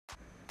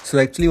So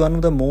actually one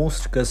of the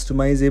most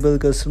customizable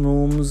custom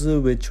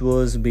ROMs which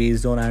was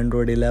based on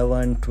Android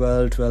 11,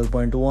 12,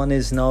 12.1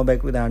 is now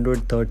back with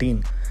Android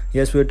 13.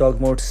 Yes, we're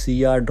talking about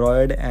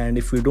crDROID, and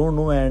if you don't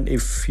know and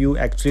if you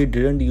actually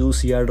didn't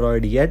use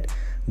crDROID yet,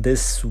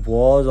 this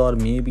was or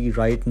maybe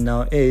right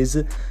now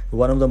is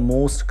one of the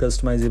most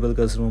customizable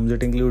custom ROMs.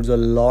 It includes a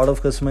lot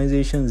of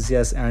customizations.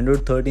 Yes,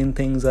 Android 13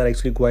 things are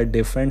actually quite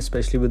different,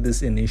 especially with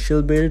this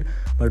initial build,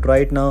 but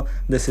right now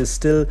this is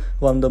still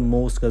one of the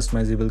most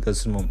customizable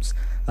custom ROMs.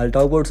 I'll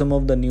talk about some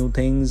of the new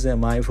things and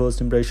my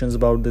first impressions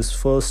about this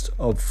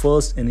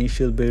first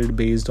initial build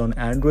based on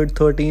Android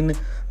 13.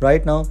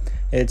 Right now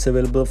it's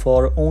available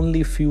for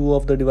only few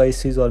of the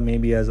devices, or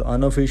maybe as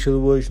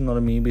unofficial version,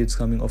 or maybe it's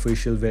coming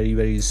official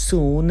very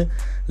soon.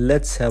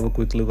 Let's have a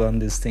quick look on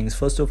these things.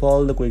 First of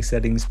all, the quick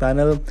settings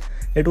panel.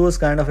 It was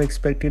kind of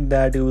expected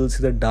that you will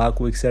see the dark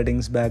quick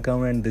settings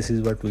background, and this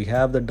is what we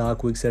have, the dark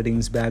quick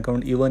settings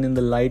background even in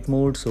the light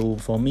mode. So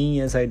for me,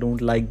 yes, I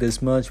don't like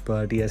this much,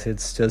 but yes,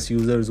 it's just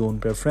user's own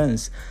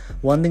preference.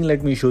 One thing,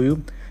 let me show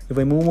you. If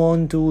I move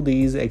on to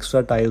these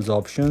extra tiles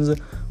options,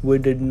 we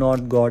did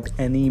not got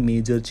any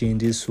major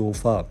changes so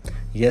far.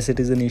 Yes, it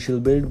is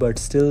initial build, but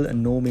still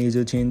no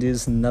major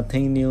changes,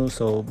 nothing new.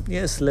 So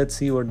yes, let's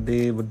see what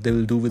they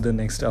will do with the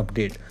next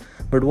update.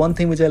 But one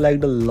thing which I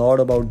liked a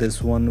lot about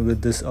this one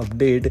with this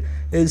update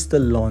is the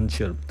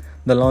launcher.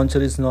 The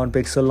launcher is not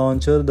Pixel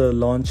launcher. The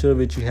launcher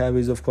which you have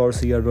is of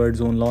course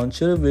crDROID's own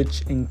launcher,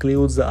 which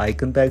includes the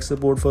icon pack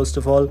support. First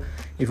of all,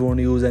 if you want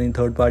to use any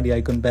third-party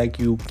icon pack,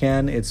 you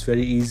can. It's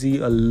very easy.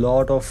 A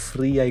lot of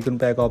free icon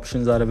pack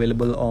options are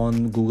available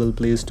on Google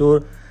Play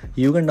Store.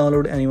 You can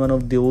download any one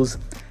of those,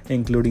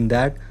 including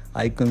that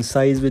icon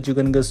size which you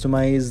can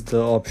customize.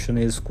 The option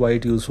is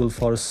quite useful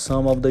for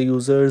some of the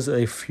users.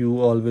 If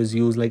you always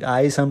use, like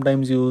I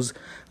sometimes use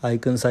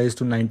icon size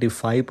to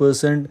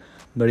 95%,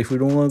 but if you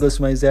don't want to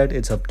customize that,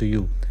 it's up to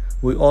you.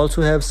 We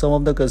also have some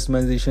of the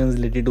customizations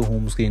related to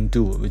home screen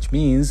too, which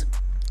means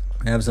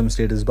we have some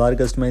status bar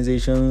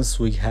customizations.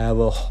 We have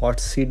a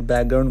hot seat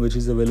background which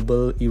is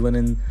available even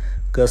in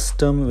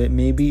custom.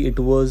 Maybe it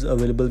was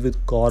available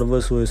with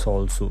Corvus OS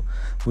also.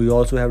 We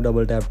also have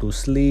double tap to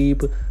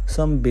sleep,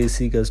 some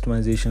basic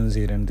customizations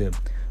here and there.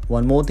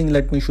 One more thing,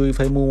 let me show you.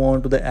 If I move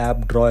on to the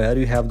app drawer,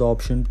 you have the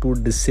option to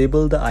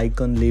disable the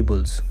icon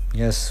labels.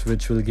 Yes,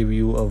 which will give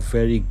you a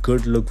very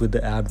good look with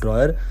the app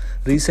drawer.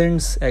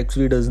 Recents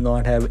actually does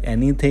not have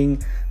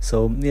anything,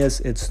 so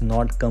yes, it's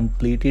not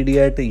completed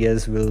yet.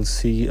 Yes, we'll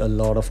see a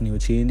lot of new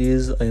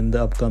changes in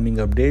the upcoming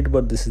update,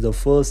 but this is the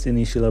first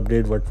initial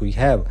update what we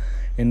have.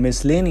 In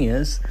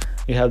miscellaneous,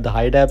 you have the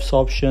hide apps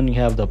option, you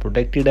have the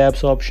protected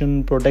apps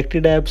option.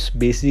 Protected apps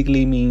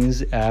basically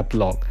means app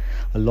lock.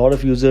 A lot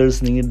of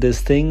users need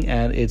this thing,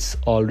 and it's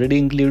already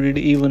included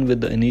even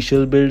with the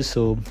initial build,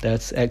 so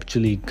that's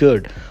actually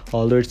good.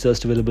 Although it's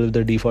just available with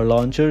the default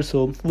launcher,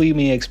 so we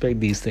may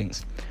expect these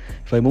things.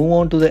 If I move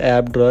on to the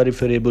app drawer,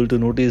 if you're able to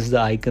notice, the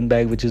icon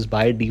bag which is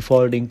by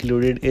default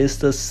included is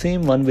the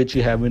same one which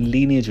you have in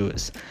Lineage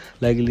OS.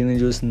 Like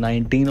Lineage OS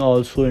 19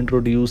 also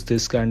introduced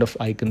this kind of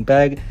icon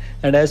bag,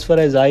 and as far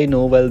as I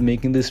know, while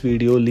making this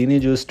video,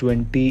 Lineage OS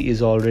 20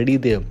 is already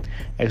there.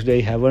 Actually,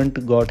 I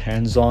haven't got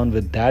hands-on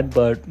with that,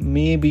 but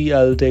maybe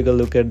I'll take a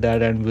look at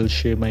that and will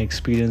share my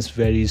experience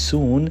very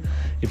soon.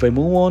 If I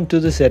move on to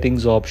the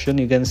settings option,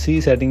 you can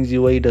see settings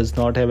UI does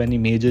not have any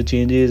major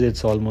changes.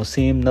 It's almost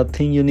same,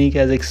 nothing unique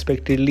as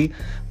expectedly,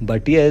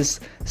 but yes,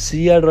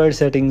 crDROID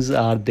settings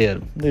are there,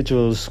 which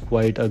was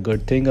quite a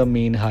good thing, a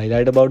main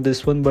highlight about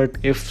this one. But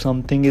if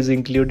something is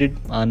included,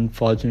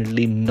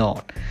 unfortunately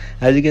not.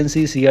 As you can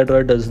see,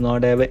 crDROID does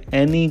not have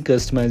any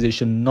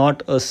customization,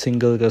 not a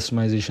single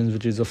customization,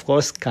 which is of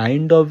course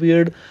kind of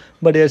weird,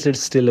 but yes,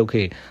 it's still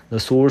okay. The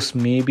source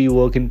may be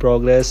work in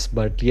progress,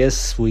 but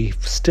yes, we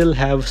still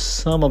have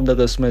some of the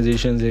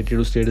customizations related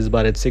to status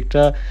bar,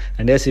 etc.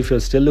 And yes, if you're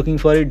still looking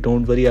for it,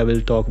 don't worry, I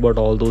will talk about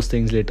all those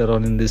things later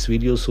on in this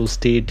video, so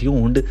stay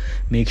tuned.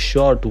 Make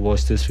sure to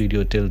watch this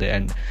video till the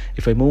end.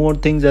 If I move on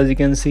things, as you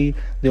can see,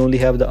 they only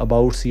have the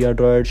about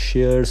crDROID,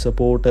 share,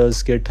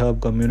 supporters,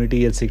 GitHub,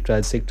 community,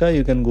 etc.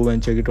 You can go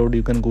and check it out.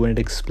 You can go and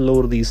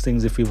explore these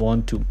things if you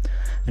want to.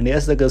 And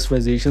yes, the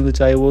customization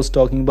which I was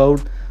talking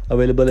about,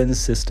 available in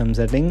system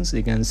settings.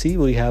 You can see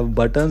we have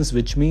buttons,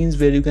 which means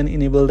where you can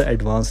enable the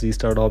advanced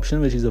restart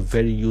option, which is a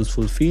very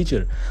useful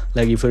feature.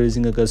 Like if you're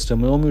using a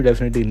custom ROM, you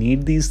definitely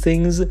need these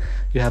things.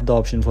 You have the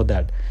option for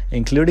that.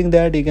 Including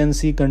that, you can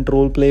see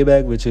control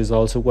playback, which is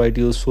also quite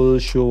useful.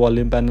 Show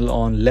volume panel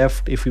on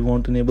left. If you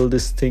want to enable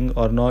this thing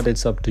or not,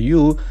 it's up to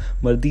you,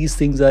 but these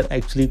things are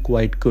actually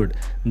quite good.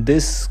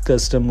 This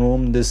custom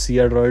ROM, this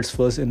crDROID's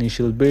first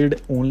initial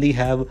build, only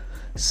have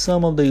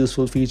some of the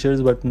useful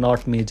features but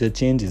not major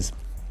changes.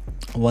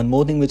 One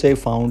more thing which I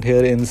found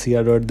here in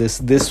crDROID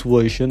this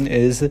version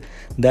is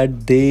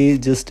that they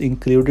just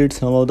included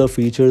some of the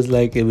features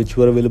like which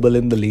were available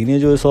in the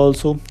Lineage OS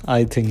also.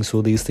 I think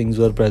so these things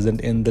were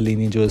present in the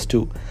Lineage OS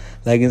too.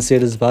 Like in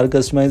status bar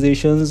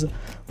customizations,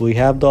 we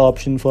have the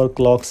option for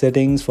clock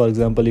settings. For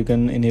example, you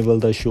can enable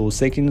the show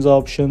seconds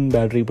option,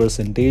 battery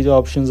percentage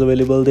options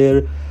available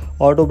there.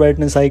 Auto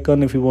brightness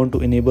icon, if you want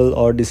to enable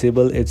or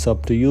disable, it's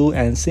up to you.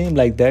 And same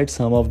like that,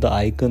 some of the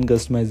icon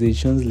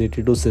customizations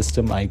related to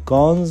system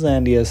icons,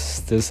 and yes,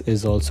 this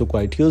is also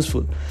quite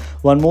useful.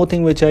 One more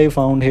thing which I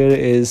found here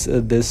is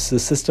this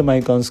system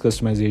icons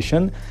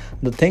customization.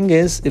 The thing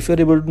is, if you're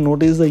able to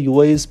notice, the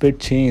UI is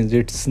bit changed.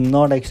 It's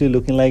not actually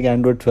looking like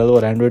Android 12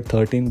 or Android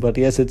 13, but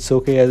yes, it's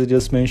okay. As I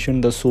just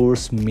mentioned, the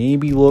source may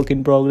be work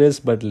in progress,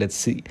 but let's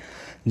see.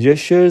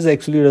 Gestures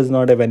actually does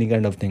not have any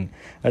kind of thing.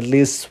 At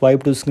least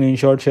swipe to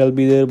screenshot shall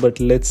be there, but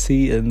let's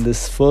see, in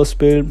this first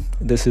build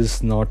this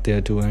is not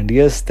there too. And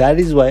yes, that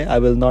is why I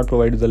will not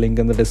provide you the link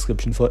in the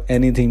description for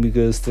anything,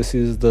 because this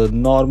is the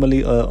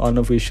normally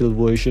unofficial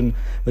version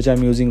which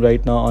I'm using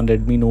right now on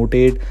Redmi Note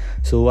 8.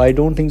 So I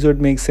don't think so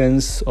it makes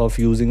sense of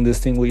using this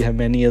thing. We have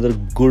many other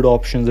good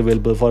options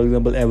available. For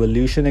example,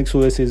 Evolution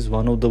XOS is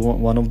one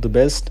of the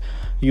best.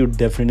 You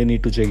definitely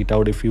need to check it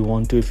out if you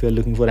want to. If you're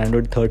looking for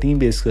Android 13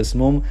 based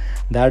custom ROM,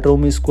 that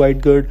ROM is quite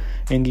good.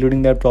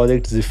 Including that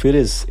project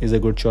Zephyrus is a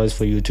good choice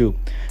for you too.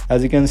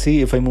 As you can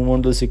see, if I move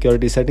on to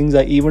security settings,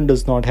 I even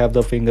does not have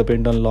the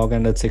fingerprint unlock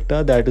and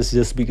etc. That is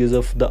just because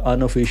of the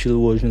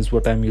unofficial versions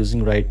what I'm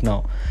using right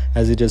now.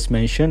 As I just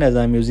mentioned, as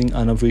I'm using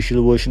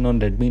unofficial version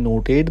on Redmi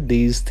Note 8,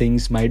 these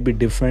things might be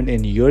different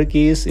in your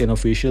case in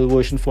official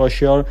version for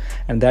sure,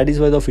 and that is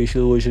why the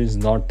official version is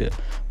not there.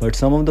 But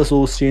some of the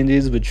source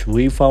changes which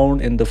we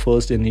found in the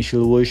first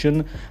initial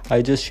version,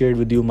 I just shared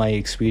with you my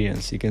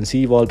experience. You can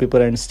see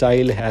wallpaper and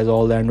style has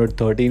all the Android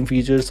 13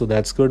 features, so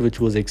that's good, which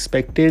was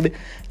expected.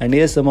 And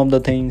yes, some of the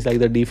things like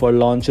the default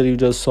launcher you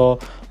just saw,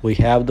 we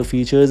have the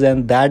features,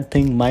 and that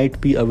thing might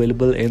be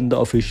available in the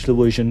official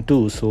version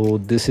too. So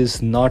this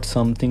is not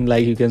something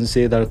like you can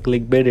say that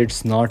clickbait.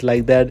 It's not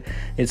like that.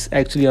 It's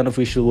actually an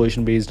official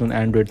version based on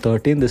Android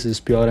 13. This is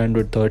pure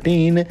Android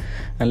 13,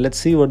 and let's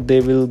see what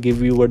they will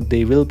give you, what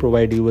they will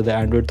provide you with the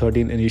Android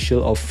 13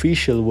 initial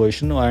official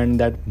version. And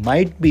that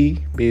might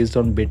be based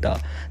on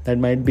beta, that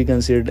might be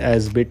considered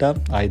as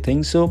beta, I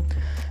think so.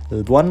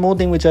 One more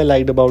thing which I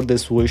liked about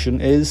this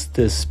version is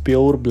this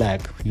pure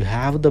black. You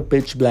have the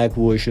pitch black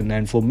version,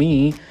 and for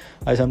me,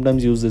 I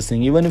sometimes use this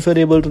thing. Even if you're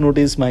able to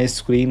notice, my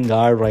screen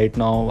guard right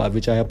now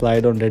which I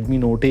applied on Redmi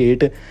Note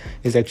 8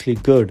 is actually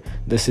good.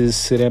 This is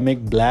ceramic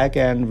black,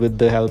 and with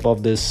the help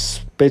of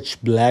this pitch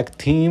black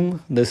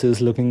theme, this is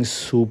looking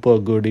super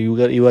good.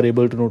 You are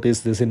able to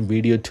notice this in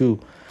video too.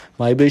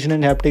 Vibration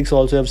and haptics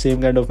also have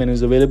same kind of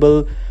menus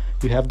available.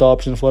 You have the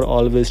option for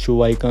always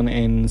true icon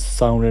in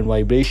sound and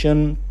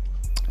vibration,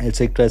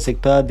 etc,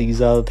 etc.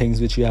 These are things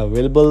which you have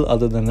available.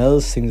 Other than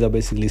else, things are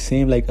basically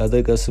same like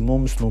other custom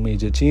ROMs, no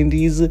major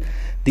changes.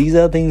 These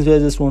are things where I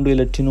just want to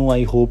let you know.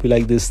 I hope you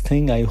like this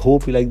thing. I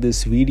hope you like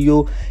this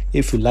video.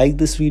 If you like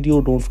this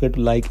video, don't forget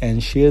to like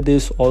and share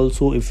this.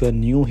 Also, if you're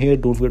new here,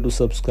 don't forget to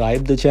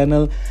subscribe the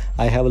channel.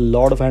 I have a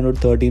lot of Android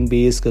 13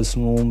 based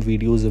custom ROM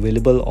videos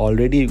available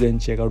already. You can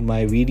check out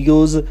my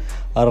videos.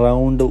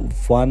 Around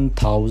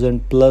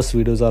 1000 plus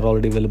videos are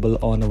already available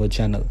on our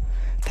channel.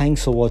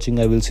 Thanks for watching.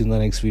 I will see you in the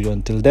next video.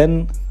 Until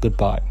then,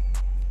 goodbye.